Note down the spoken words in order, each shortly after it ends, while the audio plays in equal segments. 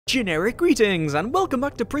Generic greetings and welcome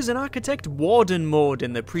back to Prison Architect Warden mode.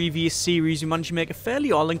 In the previous series we managed to make a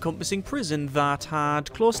fairly all-encompassing prison that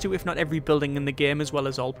had close to if not every building in the game, as well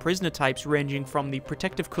as all prisoner types ranging from the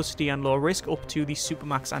protective custody and low risk up to the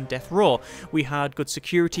supermax and death row. We had good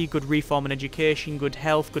security, good reform and education, good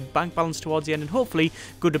health, good bank balance towards the end, and hopefully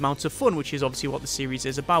good amounts of fun, which is obviously what the series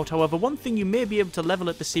is about. However, one thing you may be able to level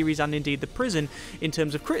at the series and indeed the prison in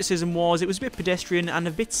terms of criticism was it was a bit pedestrian and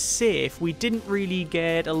a bit safe. We didn't really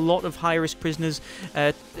get a lot of high-risk prisoners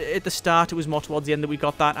at the start. It was more towards the end that we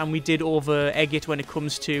got that, and we did over-egg it when it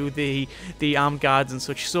comes to the armed guards and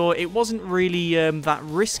such, so it wasn't really that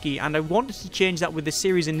risky, and I wanted to change that with this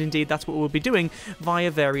series, and indeed that's what we'll be doing via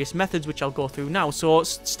various methods, which I'll go through now. So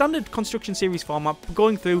standard construction series format,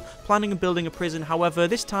 going through planning and building a prison. However,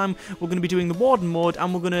 this time we're going to be doing the Warden mode,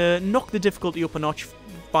 and we're going to knock the difficulty up a notch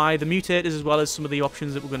by the mutators, as well as some of the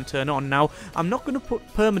options that we're going to turn on. Now, I'm not going to put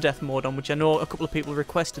permadeath mode on, which I know a couple of people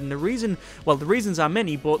requested, and the reasons are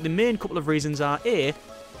many, but the main couple of reasons are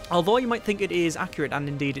although you might think it is accurate, and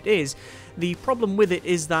indeed it is, the problem with it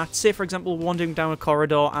is that, say for example, we're wandering down a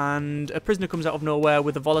corridor and a prisoner comes out of nowhere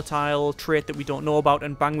with a volatile trait that we don't know about,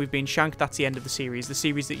 and bang, we've been shanked. That's the end of the series. The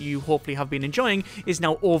series that you hopefully have been enjoying is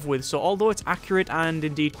now over with. So although it's accurate and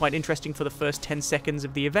indeed quite interesting for the first 10 seconds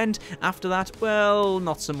of the event, after that, well,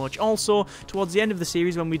 not so much. Also, towards the end of the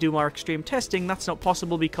series, when we do our extreme testing, that's not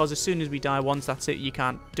possible, because as soon as we die once, that's it, you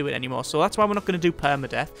can't do it anymore. So that's why we're not going to do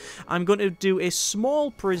permadeath. I'm going to do a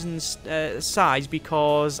small prison size,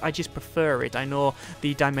 because I just prefer it. I know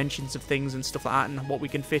the dimensions of things and stuff like that and what we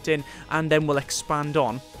can fit in, and then we'll expand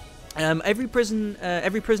on. Every prisoner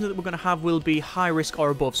that we're going to have will be high risk or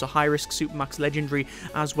above, so high risk, supermax, legendary,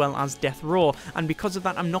 as well as death row, and because of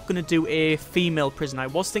that I'm not going to do a female prison. I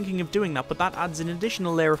was thinking of doing that, but that adds an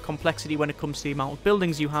additional layer of complexity when it comes to the amount of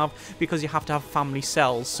buildings you have, because you have to have family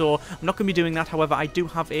cells, so I'm not going to be doing that. However, I do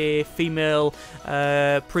have a female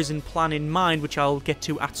prison plan in mind, which I'll get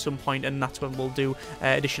to at some point, and that's when we'll do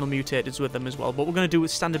additional mutators with them as well. But we're going to do a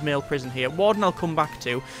standard male prison here. Warden I'll come back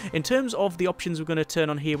to. In terms of the options we're going to turn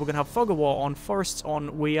on here, we're going to have fog of war on, forests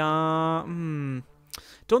on. We are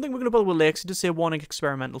don't think we're going to bother with lakes. It does say warning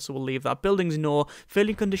experimental, so we'll leave that. Buildings, no.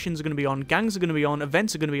 Failing conditions are going to be on. Gangs are going to be on.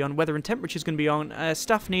 Events are going to be on. Weather and temperature is going to be on.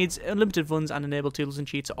 Staff needs, unlimited funds, and enable tools and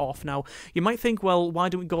cheats are off. Now, you might think, well, why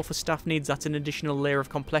don't we go for staff needs? That's an additional layer of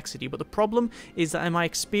complexity. But the problem is that in my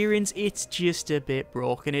experience, it's just a bit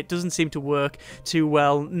broken. It doesn't seem to work too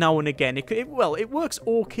well now and again. It works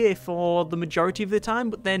okay for the majority of the time,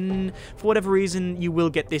 but then, for whatever reason, you will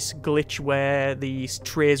get this glitch where the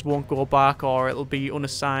trays won't go back, or it'll be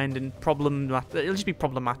unassigned and it'll just be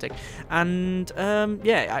problematic, and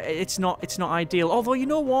yeah, it's not ideal. Although, you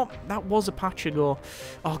know what, that was a patch ago.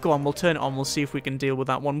 Oh, go on, we'll turn it on, we'll see if we can deal with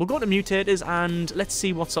that one. We'll go to mutators and let's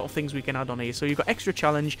see what sort of things we can add on here. So you've got extra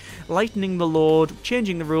challenge, lightening the load,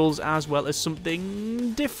 changing the rules, as well as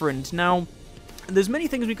something different. Now, there's many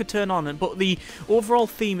things we could turn on, but the overall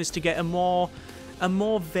theme is to get a more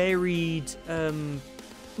varied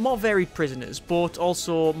prisoners, but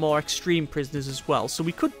also more extreme prisoners as well. So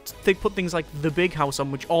we could put things like the big house on,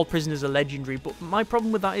 which all prisoners are legendary, but my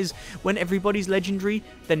problem with that is when everybody's legendary,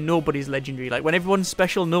 then nobody's legendary. Like, when everyone's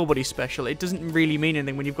special, nobody's special. It doesn't really mean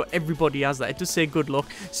anything when you've got everybody as that. It does say good luck.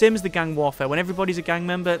 Same as the gang warfare. When everybody's a gang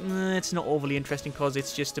member, it's not overly interesting, because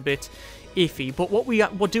it's just a bit iffy. But what we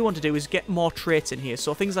do want to do is get more traits in here.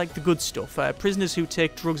 So things like the good stuff. Prisoners who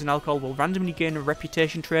take drugs and alcohol will randomly gain a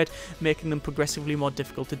reputation trait, making them progressively more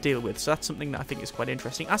difficult to deal with. So that's something that I think is quite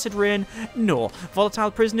interesting. Acid rain, no.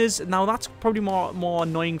 Volatile prisoners, now that's probably more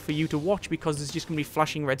annoying for you to watch, because there's just going to be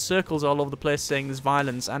flashing red circles all over the place saying there's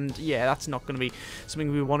violence, and yeah, that's not going to be something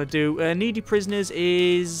we want to do. Needy prisoners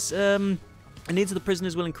is needs of the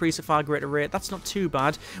prisoners will increase at a far greater rate. That's not too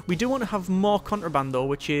bad. We do want to have more contraband, though,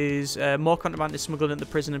 which is more contraband is smuggled into the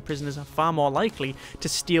prison, and prisoners are far more likely to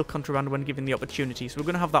steal contraband when given the opportunity. So we're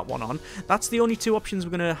going to have that one on. That's the only two options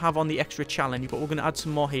we're going to have on the extra challenge, but we're going to add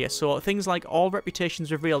some more here. So things like all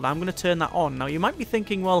reputations revealed, I'm going to turn that on. Now, you might be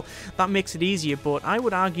thinking, well, that makes it easier, but I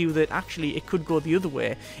would argue that actually it could go the other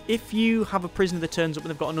way. If you have a prisoner that turns up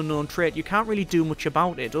and they've got an unknown trait, you can't really do much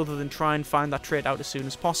about it other than try and find that trait out as soon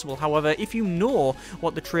as possible. However, if you know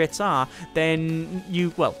what the traits are, then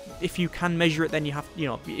if you can measure it, then you have,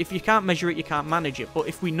 if you can't measure it, you can't manage it. But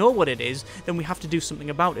if we know what it is, then we have to do something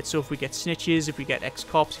about it. So if we get snitches, if we get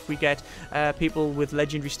ex-cops, if we get people with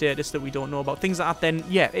legendary status that we don't know about, things like that, then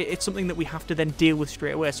yeah, it's something that we have to then deal with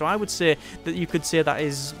straight away. So I would say that you could say that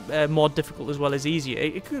is more difficult as well as easier.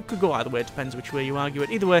 It could go either way, it depends which way you argue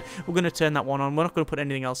it. Either way, we're going to turn that one on. We're not going to put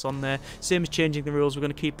anything else on there. Same as changing the rules, we're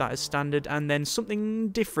going to keep that as standard. And then something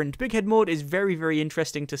different. Big head mode is is very, very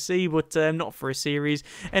interesting to see, but not for a series.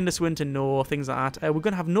 Endless winter, no, things like that. We're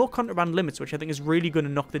going to have no contraband limits, which I think is really going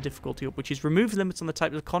to knock the difficulty up, which is remove limits on the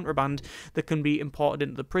type of contraband that can be imported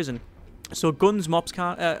into the prison. So guns, mobs,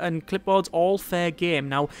 and clipboards, all fair game.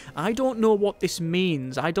 Now, I don't know what this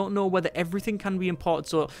means. I don't know whether everything can be imported.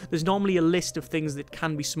 So there's normally a list of things that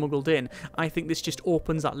can be smuggled in. I think this just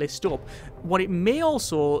opens that list up. What it may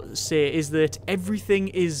also say is that everything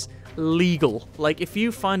is legal. Like, if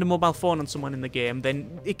you find a mobile phone on someone in the game,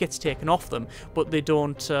 then it gets taken off them, but they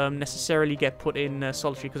don't necessarily get put in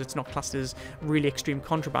solitary because it's not classed as really extreme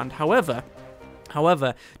contraband. However,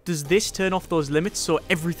 does this turn off those limits so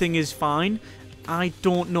everything is fine? I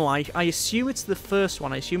don't know. I assume it's the first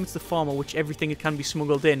one. I assume it's the former, which everything can be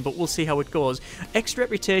smuggled in, but we'll see how it goes. Extra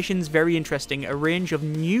reputations, very interesting. A range of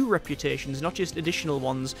new reputations, not just additional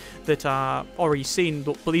ones that are already seen,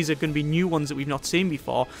 but these are going to be new ones that we've not seen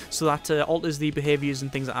before, so that alters the behaviours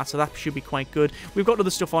and things like that, so that should be quite good. We've got other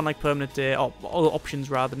stuff on, like permanent day, or other options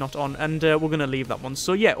rather, not on, and we're going to leave that one.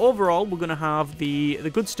 So yeah, overall, we're going to have the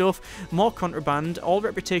good stuff, more contraband, all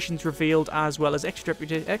reputations revealed, as well as extra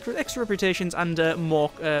reputations, and more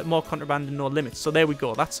contraband and no limits. So there we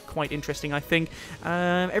go. That's quite interesting, I think.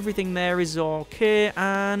 Everything there is okay,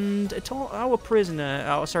 and our prisoner,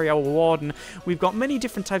 our warden, we've got many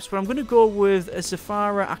different types, but I'm going to go with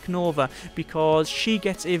Zafara Aknova because she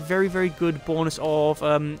gets a very, very good bonus of,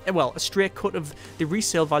 well, a straight cut of the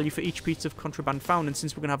resale value for each piece of contraband found, and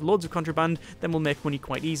since we're going to have loads of contraband, then we'll make money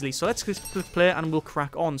quite easily. So let's click play and we'll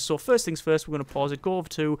crack on. So first things first, we're going to pause it, go over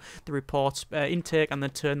to the reports intake, and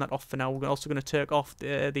then turn that off for now. We're also going to turn off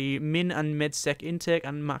the min and med sec intake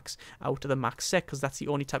and max out of the max sec, because that's the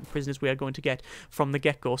only type of prisoners we are going to get from the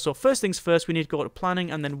get-go. So first things first, we need to go to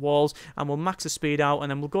planning and then walls, and we'll max the speed out,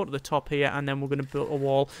 and then we'll go to the top here, and then we're going to build a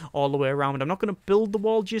wall all the way around. I'm not going to build the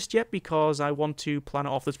wall just yet because I want to plan it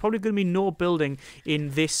off. There's probably going to be no building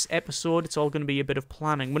in this episode. It's all going to be a bit of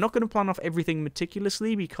planning. We're not going to plan off everything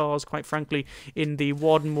meticulously because, quite frankly, in the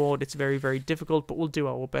Warden mode, it's very, very difficult, but we'll do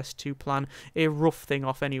our best to plan a rough thing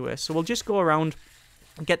off anyway. So we'll just go around,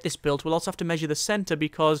 get this built. We'll also have to measure the center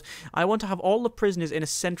because I want to have all the prisoners in a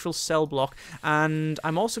central cell block, and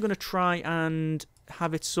I'm also going to try and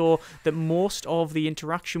have it so that most of the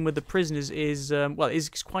interaction with the prisoners is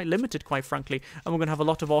quite limited, quite frankly, and we're going to have a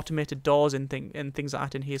lot of automated doors and things like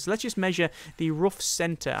that in here. So let's just measure the rough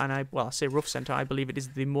center, and I say rough center, I believe it is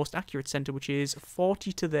the most accurate center, which is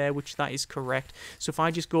 40 to there, which that is correct. So if I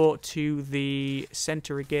just go to the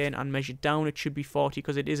center again and measure down, it should be 40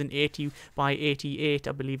 because it is an 80 by 88,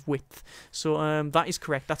 I believe, width. So that is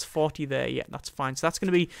correct. That's 40 there. Yeah, that's fine. So that's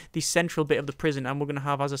going to be the central bit of the prison, and we're going to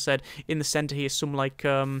have, as I said, in the center here some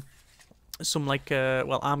armed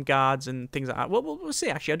guards and things like that. Well, we'll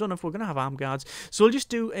see. Actually, I don't know if we're going to have armed guards. So we'll just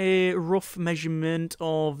do a rough measurement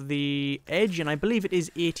of the edge, and I believe it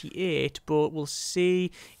is 88, but we'll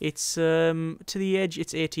see. It's to the edge,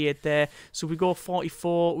 it's 88 there. So if we go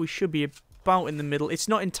 44, we should be about in the middle. It's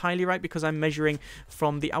not entirely right because I'm measuring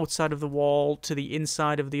from the outside of the wall to the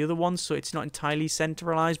inside of the other one, so it's not entirely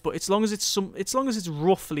centralized, but as long as it's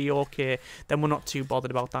roughly okay, then we're not too bothered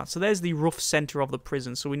about that. So there's the rough center of the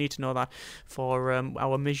prison, so we need to know that for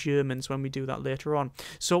our measurements when we do that later on.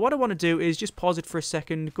 So what I want to do is just pause it for a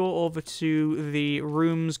second, go over to the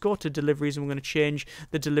rooms, go to deliveries, and we're going to change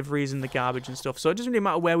the deliveries and the garbage and stuff. So it doesn't really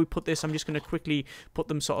matter where we put this. I'm just going to quickly put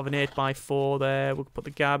them sort of an 8x4 there. We'll put the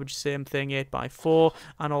garbage, same thing, 8x4,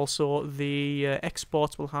 and also the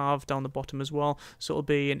exports we'll have down the bottom as well, so it'll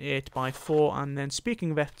be an 8x4. And then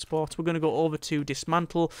speaking of exports, we're going to go over to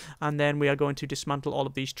dismantle, and then we are going to dismantle all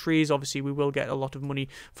of these trees. Obviously we will get a lot of money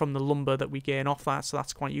from the lumber that we gain off that, so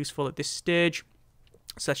that's quite useful at this stage.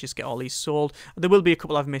 So let's just get all these sold. There will be a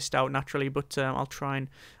couple I've missed out naturally, but I'll try and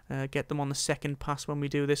get them on the second pass when we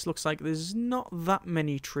do this. Looks like there's not that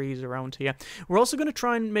many trees around here. We're also going to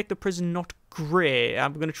try and make the prison not grey.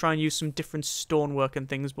 I'm going to try and use some different stonework and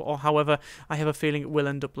things, but however, I have a feeling it will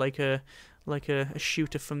end up like a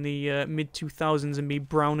shooter from the mid-2000s and be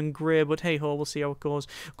brown and grey, but hey ho, we'll see how it goes.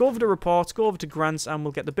 Go over to reports, go over to grants, and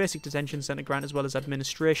we'll get the basic detention centre grant as well as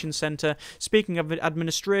administration centre. Speaking of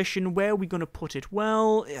administration, where are we going to put it?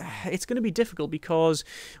 Well, it's going to be difficult because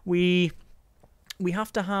we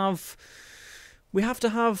have to have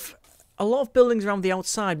a lot of buildings around the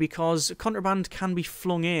outside because contraband can be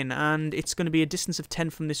flung in, and it's going to be a distance of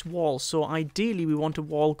 10 from this wall. So ideally we want a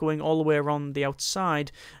wall going all the way around the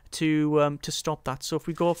outside to stop that. So if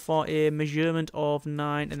we go for a measurement of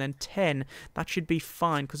 9 and then 10, that should be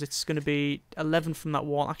fine because it's going to be 11 from that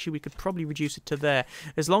wall. Actually, we could probably reduce it to there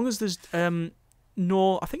as long as there's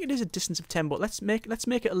no, I think it is a distance of 10, but let's make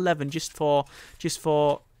it 11 just for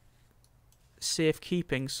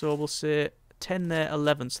safekeeping. So we'll say 10 there,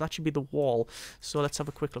 11. So that should be the wall. So let's have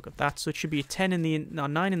a quick look at that. So it should be a 10 in the... No,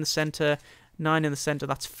 9 in the center, 9 in the center.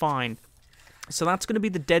 That's fine. So that's going to be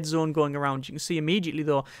the dead zone going around. You can see immediately,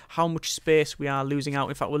 though, how much space we are losing out.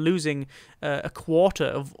 In fact, we're losing a quarter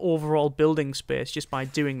of overall building space just by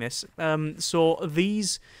doing this. So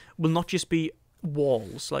these will not just be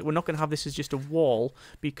walls. Like, we're not going to have this as just a wall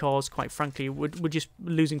because, quite frankly, we're just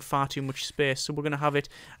losing far too much space. So we're going to have it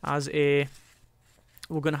as a...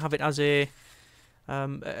 a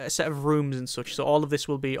set of rooms and such. So all of this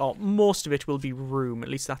will be, or most of it will be room. At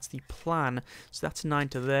least that's the plan. So that's 9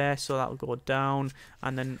 to there. So that'll go down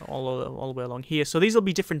and then all the way along here. So these will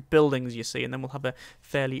be different buildings, you see, and then we'll have a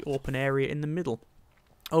fairly open area in the middle.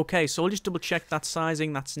 Okay, so we'll just double check that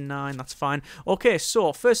sizing. That's 9, that's fine. Okay,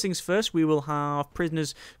 so first things first, we will have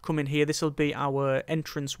prisoners come in here. This will be our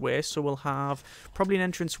entranceway. So we'll have probably an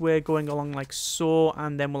entranceway going along like so,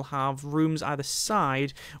 and then we'll have rooms either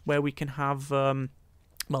side where we can have...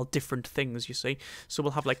 well, different things, you see. So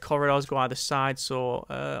we'll have like corridors go either side. So,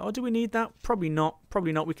 or do we need that? Probably not.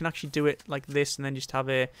 Probably not. We can actually do it like this, and then just have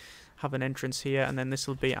an entrance here, and then this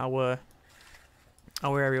will be our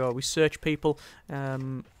area where we search people.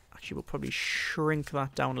 Actually, we'll probably shrink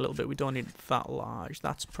that down a little bit. We don't need that large.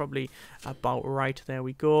 That's probably about right. There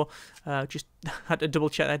we go. Just had to double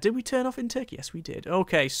check that. Did we turn off intake? Yes, we did.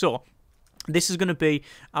 Okay, so this is going to be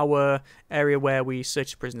our area where we search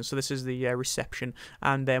the prisoners. So this is the reception,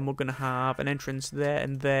 and then we're going to have an entrance there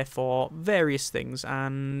and there for various things,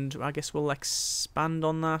 and I guess we'll expand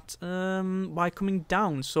on that by coming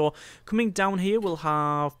down. So coming down here, we'll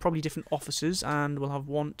have probably different offices, and we'll have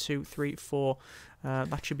 1, 2, 3, 4.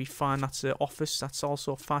 That should be fine. That's an office. That's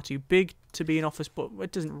also far too big to be an office, but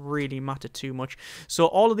it doesn't really matter too much. So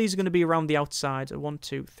all of these are going to be around the outside. 1,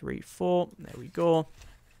 2, 3, 4. There we go.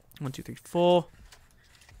 1, 2, 3, 4.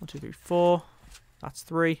 1, 2, 3, 4. That's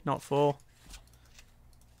 3, not 4.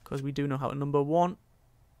 Because we do know how to number 1,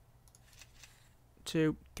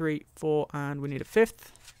 2, 3, 4, and we need a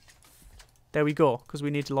 5th. There we go, because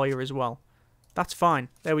we need a lawyer as well. That's fine.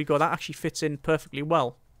 There we go. That actually fits in perfectly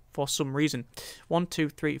well for some reason. 1, 2,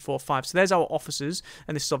 3, 4, 5. So there's our offices,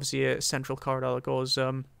 and this is obviously a central corridor that goes...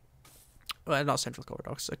 well, not central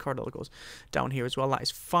corridor, it's a corridor that goes down here as well. That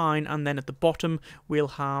is fine. And then at the bottom, we'll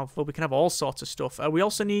have, well, we can have all sorts of stuff. We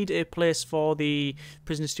also need a place for the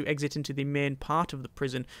prisoners to exit into the main part of the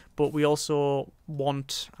prison, but we also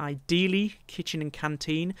want, ideally, kitchen and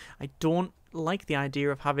canteen. I don't like the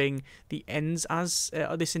idea of having the ends as,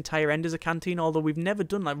 this entire end as a canteen, although we've never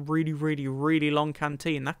done like really long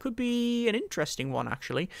canteen. That could be an interesting one,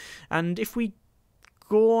 actually. And if we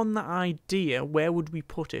go on that idea, where would we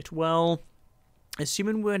put it? Well,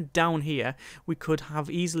 assuming we're down here, we could have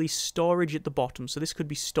easily storage at the bottom. So this could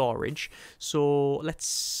be storage. So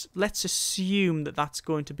let's assume that that's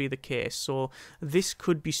going to be the case. So this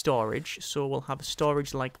could be storage. So we'll have a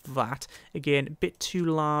storage like that. Again, a bit too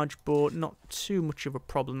large, but not too much of a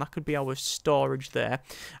problem. That could be our storage there.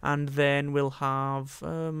 And then we'll have...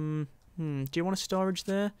 do you want a storage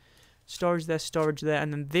there? Storage there.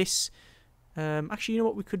 And then this... actually, you know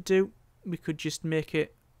what we could do? We could just make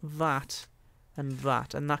it that and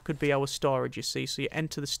that, and that could be our storage, you see. So you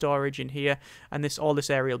enter the storage in here, and all this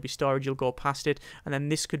area will be storage. You'll go past it, and then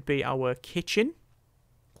this could be our kitchen,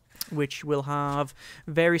 which will have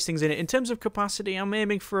various things in it. In terms of capacity, I'm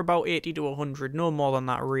aiming for about 80 to 100, no more than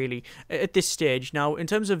that really, at this stage. Now, in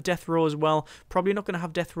terms of death row as well, probably not going to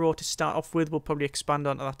have death row to start off with. We'll probably expand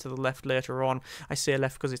onto that to the left later on. I say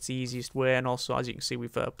left because it's the easiest way, and also, as you can see,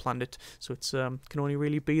 we've planned it, so it's can only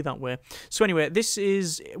really be that way. So anyway, this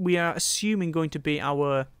is, we are assuming, going to be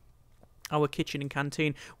our kitchen and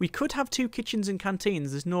canteen. We could have 2 kitchens and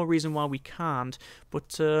canteens. There's no reason why we can't,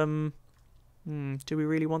 but... do we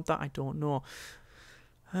really want that? I don't know.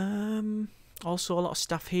 Also, a lot of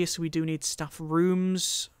staff here, so we do need staff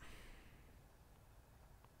rooms.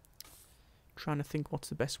 Trying to think what's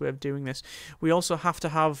the best way of doing this. We also have to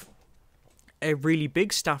have a really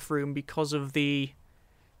big staff room because of the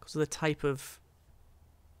type of...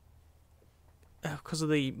 because of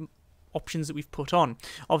the options that we've put on.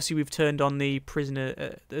 Obviously, we've turned on the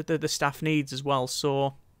prisoner, the staff needs as well,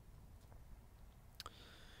 so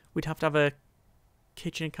we'd have to have a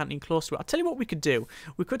kitchen and canteen close to it. I'll tell you what we could do.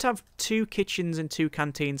 We could have 2 kitchens and 2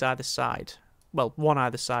 canteens either side. Well, 1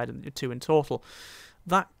 either side and 2 in total.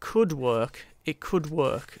 That could work. It could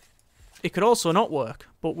work. It could also not work,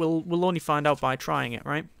 but we'll only find out by trying it,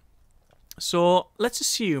 right? So let's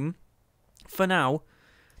assume, for now,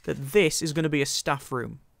 that this is going to be a staff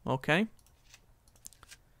room, okay?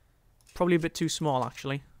 Probably a bit too small,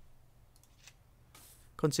 actually,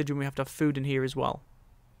 considering we have to have food in here as well.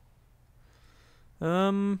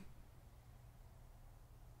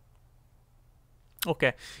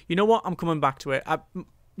 Okay, you know what? I'm coming back to it.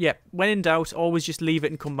 Yeah, when in doubt, always just leave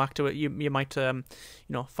it and come back to it. You might you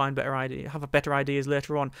know, find better idea, have a better ideas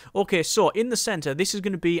later on. Okay, so in the center, this is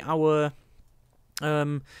going to be our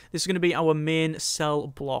main cell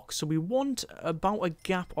block. So we want about a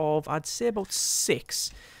gap of, I'd say, about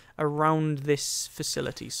 6 around this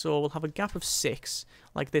facility. So we'll have a gap of 6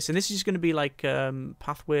 like this, and this is going to be like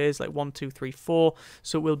pathways, like 1, 2, 3, 4.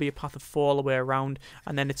 So it will be a path of 4 all the way around,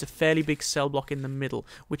 and then it's a fairly big cell block in the middle,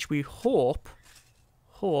 which we hope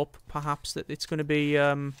perhaps that it's going to be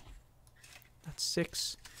that's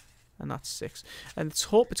 6 and that's 6, and let's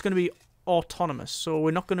hope it's going to be autonomous, so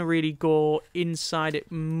we're not going to really go inside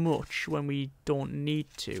it much when we don't need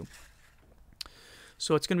to.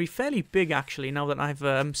 So it's going to be fairly big, actually, now that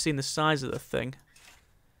I've seen the size of the thing.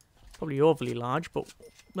 Probably overly large, but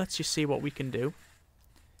let's just see what we can do.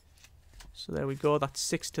 So there we go, that's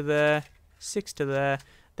 6 to there, 6 to there,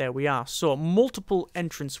 there we are. So multiple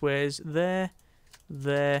entranceways there,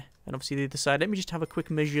 there, and obviously the other side. Let me just have a quick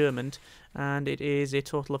measurement, and it is a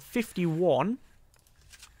total of 51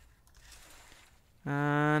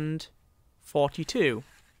 and 42.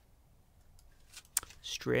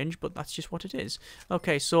 Strange, but that's just what it is.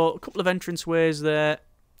 Okay, so a couple of entranceways there,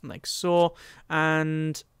 like so,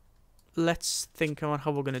 and let's think on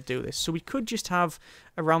how we're going to do this. So we could just have,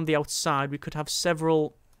 around the outside, we could have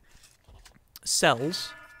several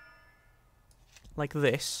cells, like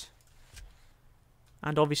this.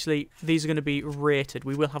 And obviously, these are going to be rated.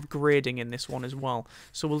 We will have grading in this one as well.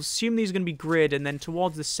 So we'll assume these are going to be graded, and then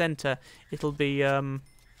towards the center, it'll be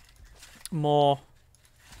more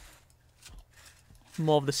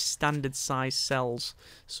of the standard size cells.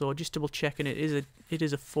 So just double checking, it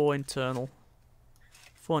is a 4 internal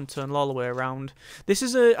all the way around. This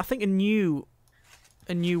is I think a new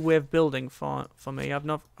way of building for me.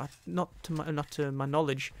 Not to my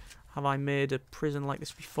knowledge have I made a prison like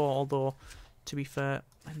this before, although to be fair,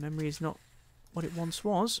 my memory is not what it once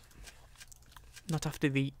was. Not after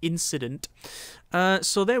the incident.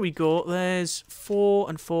 So there we go. There's 4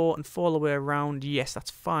 and 4 and 4 all the way around. Yes,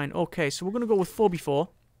 that's fine. Okay, so we're going to go with 4 before.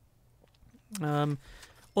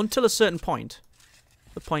 Until a certain point.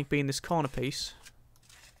 The point being this corner piece.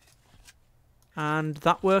 And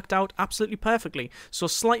that worked out absolutely perfectly. So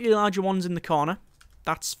slightly larger ones in the corner.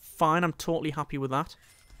 That's fine. I'm totally happy with that.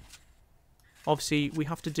 Obviously, we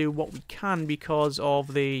have to do what we can because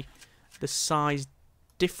of the size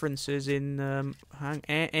differences in...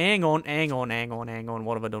 hang on.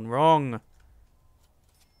 What have I done wrong?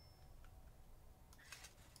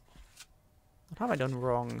 What have I done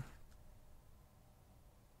wrong?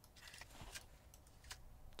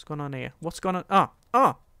 What's going on here? What's going on?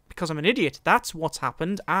 Ah! Because I'm an idiot. That's what's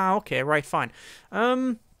happened. Ah, okay, right, fine.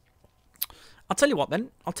 I'll tell you what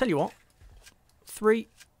then. 3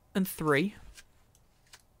 and 3.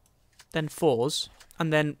 Then 4s.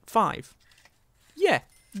 And then 5. Yeah,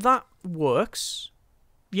 that works.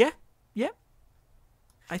 Yeah.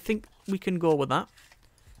 I think we can go with that.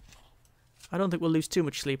 I don't think we'll lose too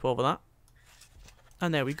much sleep over that.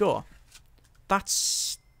 And there we go.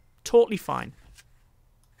 That's totally fine.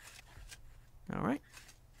 Alright.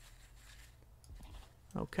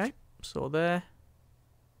 Okay, so there.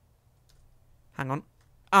 Hang on.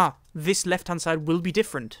 Ah, this left-hand side will be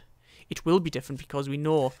different. It will be different because we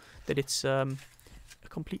know that it's a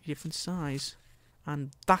completely different size.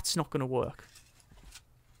 And that's not going to work.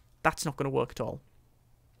 That's not going to work at all.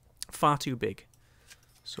 Far too big.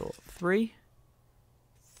 So 3,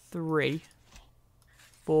 3,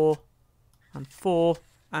 4, and 4,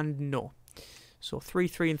 and no. So 3,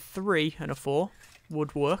 3, and 3, and a 4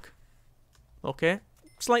 would work. Okay.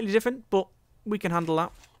 Slightly different, but we can handle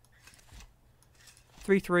that.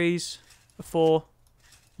 3 3s, a 4,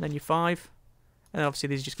 and then your 5. And obviously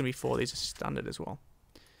these are just going to be 4. These are standard as well.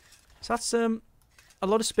 So that's a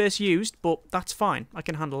lot of space used, but that's fine. I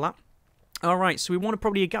can handle that. Alright, so we want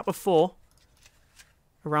probably a gap of 4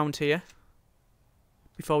 around here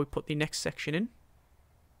before we put the next section in.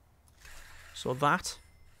 So that,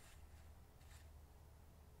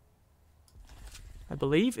 I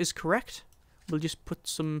believe, is correct. We'll just put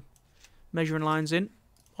some measuring lines in.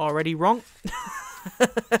 Already wrong.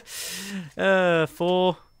 4,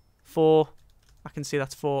 4. I can see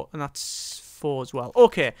that's 4, and that's 4 as well.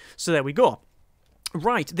 Okay, so there we go.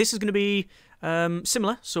 Right, this is going to be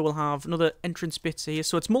similar. So we'll have another entrance bit here.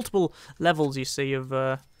 So it's multiple levels, you see, of...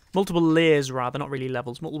 multiple layers, rather, not really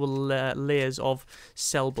levels. Multiple layers of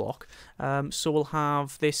cell block. So we'll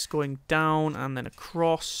have this going down, and then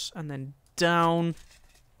across, and then down.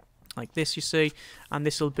 Like this, you see, and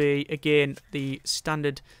this will be, again, the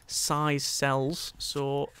standard size cells.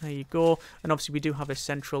 So there you go, and obviously we do have a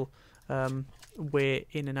central way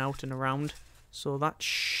in and out and around. So that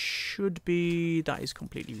should be... That is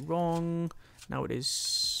completely wrong. Now it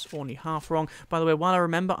is only half wrong. By the way, while I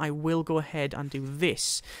remember, I will go ahead and do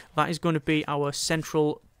this. That is going to be our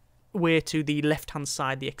central way to the left-hand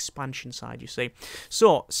side, the expansion side, you see.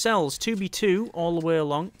 So, cells 2B2 all the way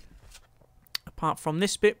along. Apart from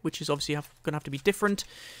this bit, which is obviously going to have to be different.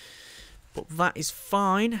 But that is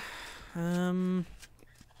fine.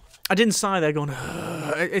 I didn't sigh there going,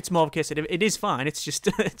 it's more of a case of it is fine. It's just,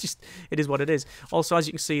 it is what it is. Also, as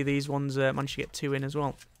you can see, these ones managed to get 2 in as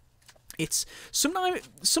well. It's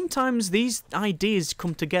sometimes these ideas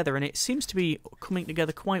come together, and it seems to be coming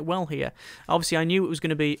together quite well here. Obviously, I knew it was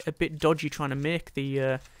going to be a bit dodgy trying to make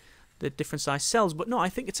the different size cells, but no, I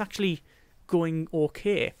think it's actually going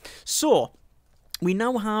okay. So we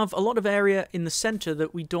now have a lot of area in the centre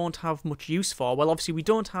that we don't have much use for. Well, obviously we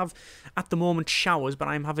don't have at the moment showers, but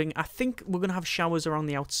I think we're going to have showers around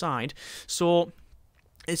the outside. So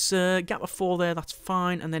it's a gap of 4 there, that's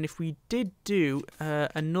fine. And then if we did do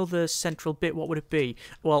another central bit, what would it be?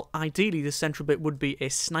 Well, ideally the central bit would be a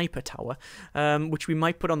sniper tower, which we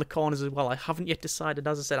might put on the corners as well. I haven't yet decided.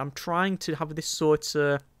 As I said, I'm trying to have this so it's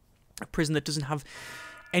a prison that doesn't have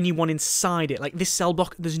anyone inside it. Like this cell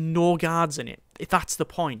block, there's no guards in it. If that's the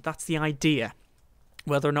point, that's the idea.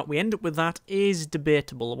 Whether or not we end up with that is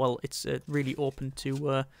debatable. Well, it's really open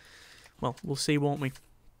to, well, we'll see, won't we?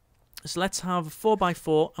 So let's have a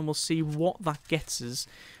 4x4 and we'll see what that gets us,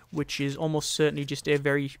 which is almost certainly just a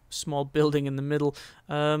very small building in the middle.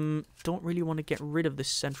 Don't really want to get rid of this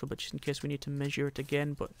central bit just in case we need to measure it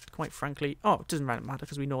again, but quite frankly, oh, it doesn't really matter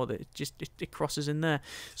because we know that it crosses in there.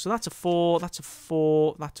 So that's a 4, that's a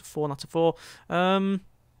 4, that's a 4, that's a 4.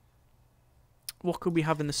 What could we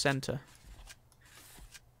have in the centre?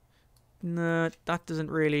 No, that doesn't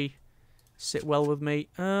really sit well with me.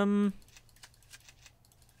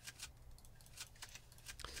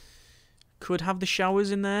 Could have the showers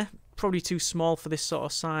in there. Probably too small for this sort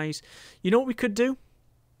of size. You know what we could do?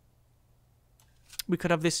 We could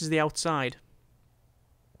have this as the outside.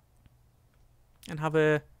 And have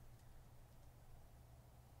a...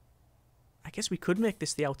 I guess we could make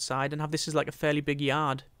this the outside and have this as like a fairly big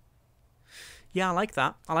yard. Yeah, I like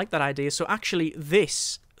that. I like that idea. So actually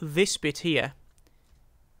this bit here,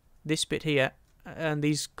 and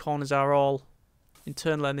these corners are all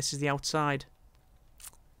internal and this is the outside.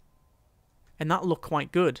 And that'll look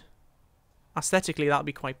quite good. Aesthetically, that'll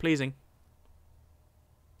be quite pleasing.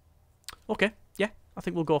 Okay, yeah, I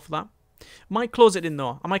think we'll go for that. Might close it in,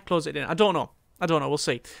 though. I might close it in. I don't know. We'll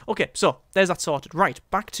see. Okay, so there's that sorted. Right,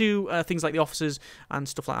 back to things like the offices and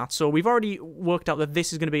stuff like that. So we've already worked out that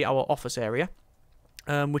this is going to be our office area,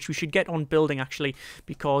 which we should get on building, actually,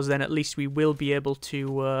 because then at least we will be able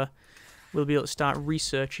to... we'll be able to start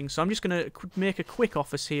researching. So I'm just going to make a quick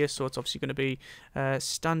office here. So it's obviously going to be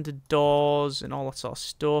standard doors and all that sort of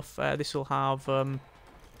stuff. This will have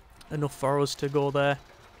enough for us to go there.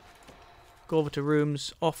 Go over to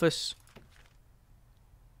rooms, office.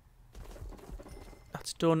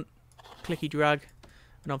 That's done. Clicky drag.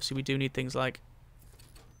 And obviously we do need things like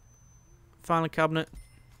filing cabinet,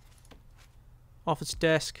 office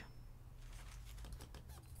desk,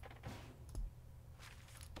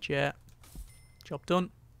 chair. Job done.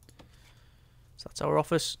 So that's our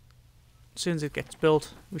office. As soon as it gets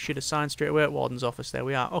built, we should assign straight away at Warden's office. There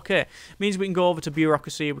we are. Okay. Means we can go over to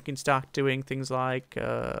bureaucracy. We can start doing things like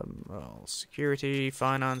well, security,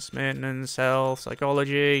 finance, maintenance, health,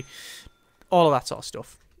 psychology, all of that sort of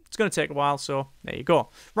stuff. It's going to take a while, so there you go.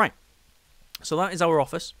 Right. So that is our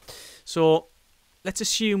office. So let's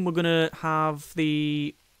assume we're going to have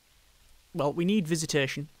the... Well, we need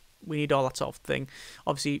visitation. We need all that sort of thing.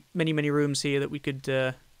 Obviously, many rooms here that we could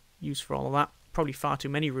use for all of that. Probably far too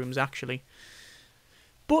many rooms, actually.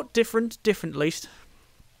 But different at least.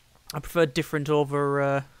 I prefer different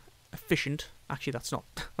over efficient. Actually, that's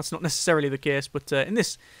not necessarily the case, but in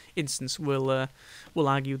this instance, we'll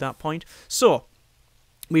argue that point. So,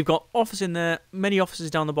 we've got office in there, many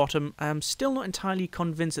offices down the bottom. I'm still not entirely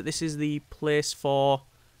convinced that this is the place for...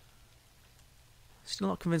 Still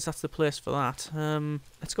not convinced that's the place for that.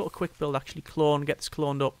 Let's go to quick build, actually. Clone, get this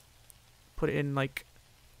cloned up. Put it in, like...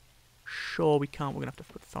 Sure, we can't. We're going to have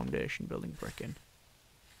to put foundation building brick in.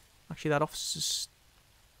 Actually, that office is...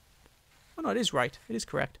 Oh, no, it is right. It is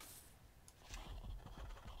correct.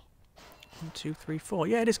 1, 2, 3, 4.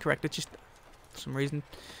 Yeah, it is correct. It's just... For some reason,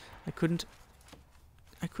 I couldn't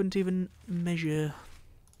even measure...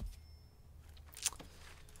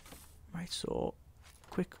 Right, so...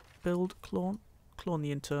 Quick build, clone. Clone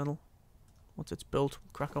the internal. Once it's built,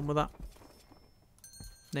 we'll crack on with that.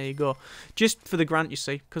 There you go. Just for the grant, you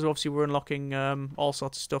see, because obviously we're unlocking all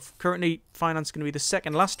sorts of stuff. Currently, finance is going to be the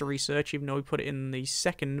second last to research, even though we put it in the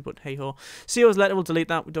second, but hey-ho. CEO's letter, we'll delete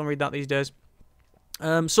that. We don't read that these days.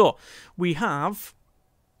 So, we have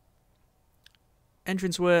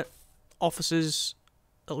entranceway, offices,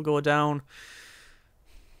 that'll go down.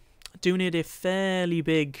 Do need a fairly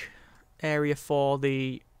big area for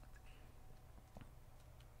the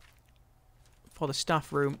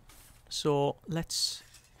staff room, so let's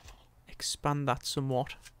expand that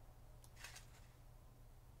somewhat.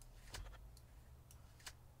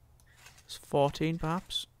 It's 14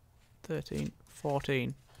 perhaps, 13,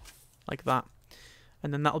 14, like that.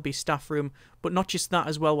 And then that'll be staff room, but not just that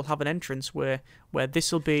as well, we'll have an entrance where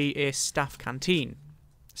this will be a staff canteen.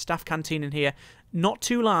 Staff canteen in here, not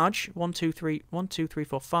too large, 1, 2, 3,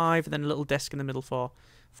 4, 5, and then a little desk in the middle for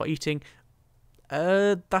eating.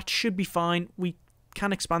 That should be fine. We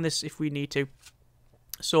can expand this if we need to.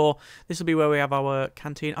 So this will be where we have our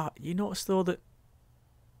canteen. You notice though that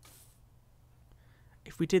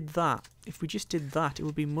if we just did that, it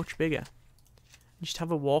would be much bigger. Just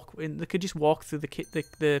have a walk in. They could just walk through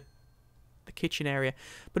the kitchen area,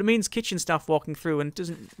 but it means kitchen staff walking through, and it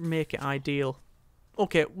doesn't make it ideal.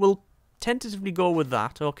 Okay, we'll tentatively go with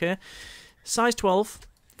that. Okay, size 12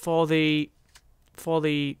 for the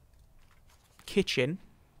kitchen.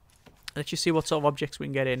 Let's just see what sort of objects we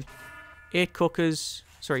can get in. 4 cookers,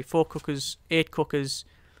 8 cookers,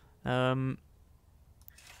 fridges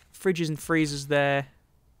and freezers there.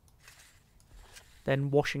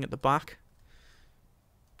 Then washing at the back.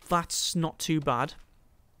 That's not too bad.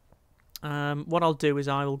 What I'll do is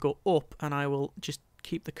I will go up and I will just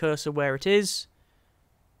keep the cursor where it is.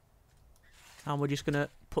 And we're just going to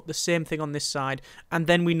put the same thing on this side. And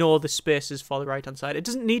then we know the spaces for the right-hand side. It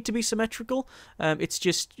doesn't need to be symmetrical. It's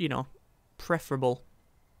just, you know, preferable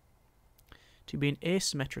to being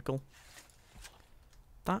asymmetrical.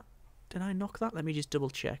 Did I knock that? Let me just double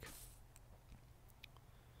check.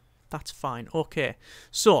 That's fine. Okay.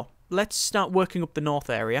 So, let's start working up the north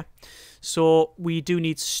area. So, we do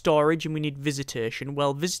need storage and we need visitation.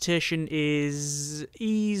 Well, visitation is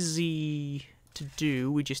easy to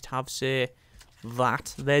do. We just have, say,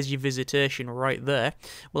 that. There's your visitation right there.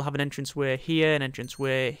 We'll have an entranceway here, an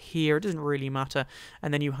entranceway here. It doesn't really matter.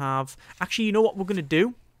 And then you have... Actually, you know what we're going to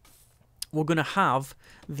do? We're going to have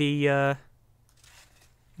the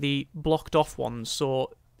blocked off ones. So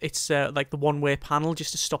it's like the one-way panel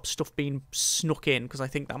just to stop stuff being snuck in, because I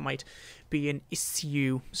think that might be an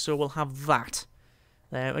issue. So we'll have that.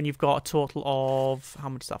 And you've got a total of, how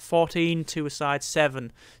much is that? 14, 2 aside,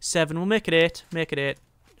 7. 7, we'll make it 8. Make it 8.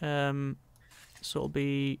 So it'll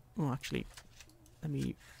be... Oh, actually, let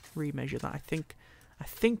me remeasure that. I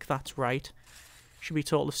think that's right. Should be a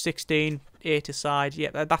total of 16, 8 aside.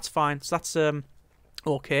 Yeah, that's fine. So that's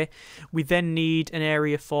okay. We then need an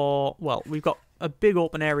area for... Well, we've got a big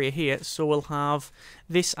open area here, so we'll have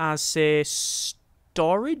this as, say,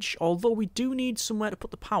 storage, although we do need somewhere to put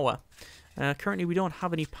the power. Currently, we don't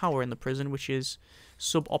have any power in the prison, which is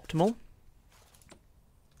suboptimal.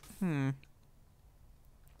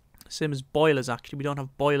 Same as boilers, actually. We don't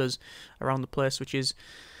have boilers around the place, which is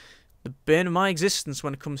the bane of my existence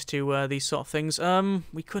when it comes to these sort of things.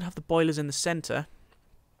 We could have the boilers in the centre.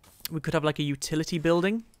 We could have like a utility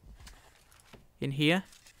building in here.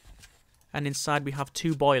 And inside we have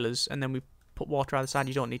 2 boilers, and then we put water either side.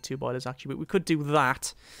 You don't need 2 boilers, actually, but we could do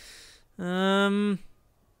that.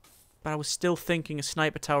 But I was still thinking a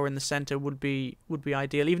sniper tower in the centre would be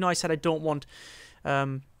ideal. Even though I said I don't want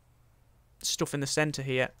stuff in the centre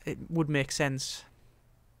here, it would make sense.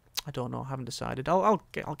 I don't know. I haven't decided. I'll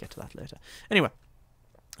get to that later. Anyway,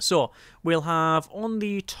 so we'll have on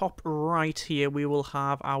the top right here. We will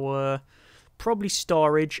have our probably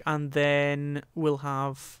storage, and then we'll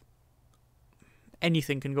have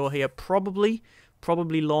anything can go here. Probably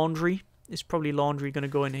laundry. Is probably laundry going to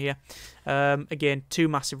go in here. Again, 2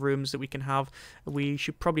 massive rooms that we can have. We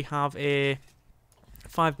should probably have a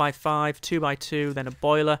 5x5, 2x2, then a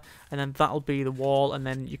boiler, and then that'll be the wall, and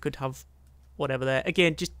then you could have whatever there.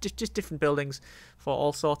 Again, just different buildings for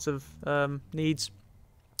all sorts of needs.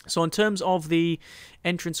 So in terms of the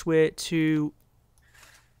entranceway to...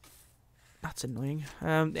 That's annoying.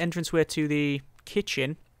 Entranceway to the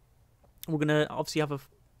kitchen, we're going to obviously have a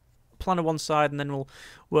plan on one side, and then we'll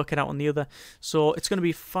work it out on the other. So it's going to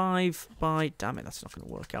be 5 by... Damn it, that's not going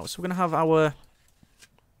to work out. So we're going to have our... I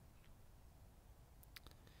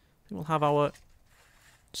think we'll have our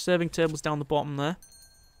serving tables down the bottom there.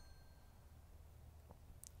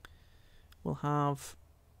 We'll have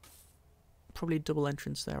probably a double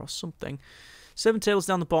entrance there or something. 7 tables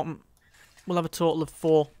down the bottom. We'll have a total of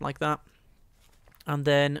 4 like that. And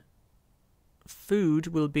then food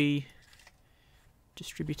will be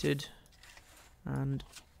distributed, and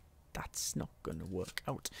that's not going to work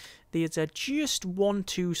out. These are just one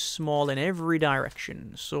too small in every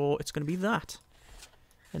direction, so it's going to be that.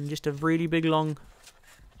 And just a really big long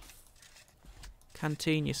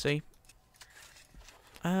canteen, you see.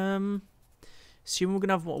 Assume we're going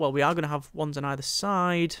to have, well, we are going to have ones on either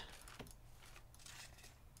side.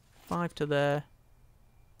 5 to there.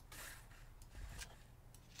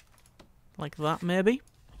 Like that, maybe.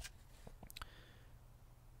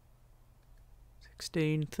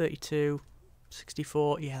 16, 32,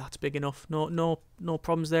 64. Yeah, that's big enough. No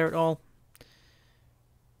problems there at all.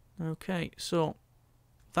 Okay, so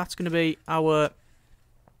that's going to be our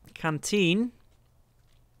canteen.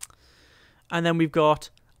 And then we've got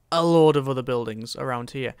a load of other buildings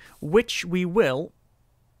around here, which we will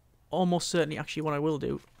almost certainly, actually what I will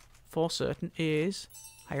do for certain is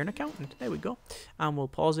hire an accountant. There we go. And we'll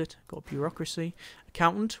pause it, go bureaucracy.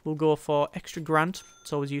 Accountant, we'll go for extra grant.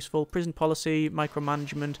 It's always useful. Prison policy,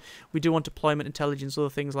 micromanagement. We do want deployment intelligence, other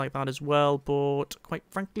things like that as well. But quite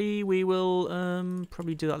frankly, we will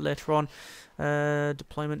probably do that later on.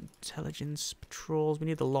 Deployment intelligence, patrols. We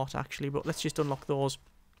need a lot actually, but let's just unlock those.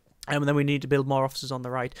 And then we need to build more offices on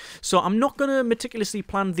the right. So I'm not going to meticulously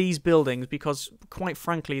plan these buildings because, quite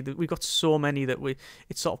frankly, we've got so many that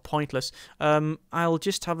it's sort of pointless. I'll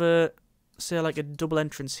just have say like a double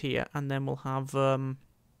entrance here, and then we'll have a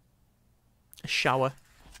shower.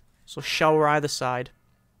 So shower either side.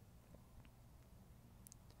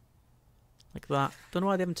 Like that. Don't know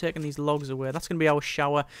why they haven't taken these logs away. That's going to be our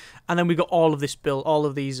shower. And then we've got all of this all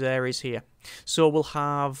of these areas here. So we'll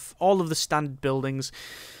have all of the standard buildings.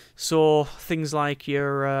 So things like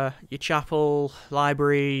your chapel,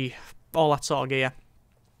 library, all that sort of gear.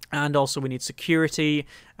 And also we need security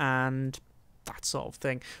and that sort of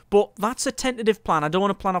thing. But that's a tentative plan. I don't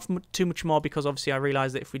want to plan off too much more because obviously I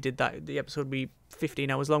realise that if we did that, the episode would be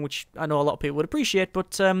 15 hours long, which I know a lot of people would appreciate.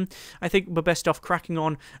 But I think we're best off cracking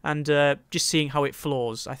on and just seeing how it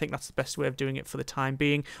flows. I think that's the best way of doing it for the time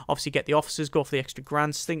being. Obviously get the officers, go for the extra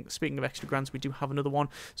grants. Speaking of extra grants, we do have another one.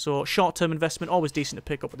 So short-term investment, always decent to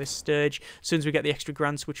pick up at this stage. As soon as we get the extra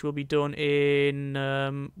grants, which will be done in,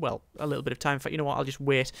 well, a little bit of time. In fact, you know what, I'll just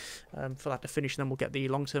wait for that to finish, and then we'll get the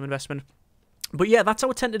long-term investment. But yeah, that's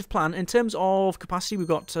our tentative plan. In terms of capacity, we've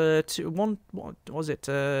got 2, 1, what was it?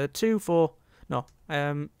 2, 4, no,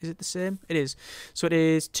 is it the same? It is. So it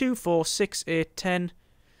is 2, 4, 6, 8, 10,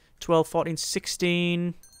 12, 14,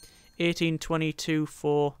 16, 18, 22,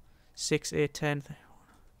 4, 6, 8, 10,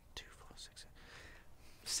 2, 4, 6,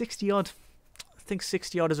 60 odd. I think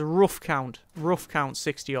 60 odd is a rough count. Rough count,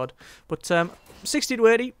 60 odd. But 60 to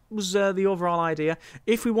 80 was the overall idea.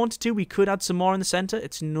 If we wanted to, we could add some more in the centre.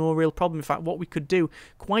 It's no real problem. In fact, what we could do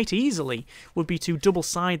quite easily would be to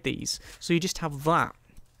double-side these. So you just have that.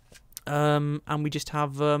 And we just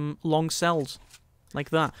have long cells like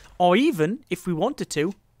that. Or even, if we wanted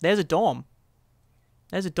to, there's a dorm.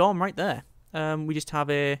 There's a dorm right there. We just have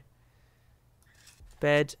a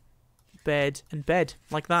bed, bed, and bed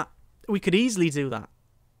like that. We could easily do that.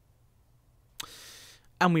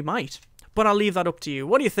 And we might. But I'll leave that up to you.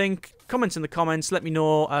 What do you think? Comments in the comments. Let me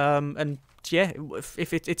know. And yeah,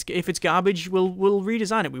 if it's garbage, we'll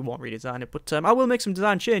redesign it. We won't redesign it, but I will make some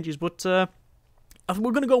design changes. But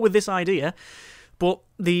we're going to go with this idea. But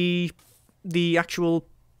the actual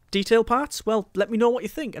detail parts, well, let me know what you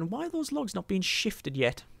think. And why are those logs not being shifted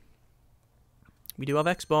yet? We do have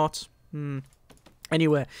exports.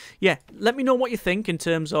 Anyway, yeah, let me know what you think in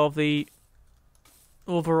terms of the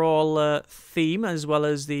overall theme as well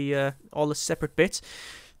as the all the separate bits.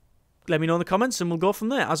 Let me know in the comments and we'll go from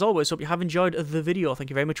there. As always, hope you have enjoyed the video. Thank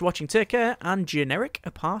you very much for watching. Take care and generic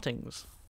partings.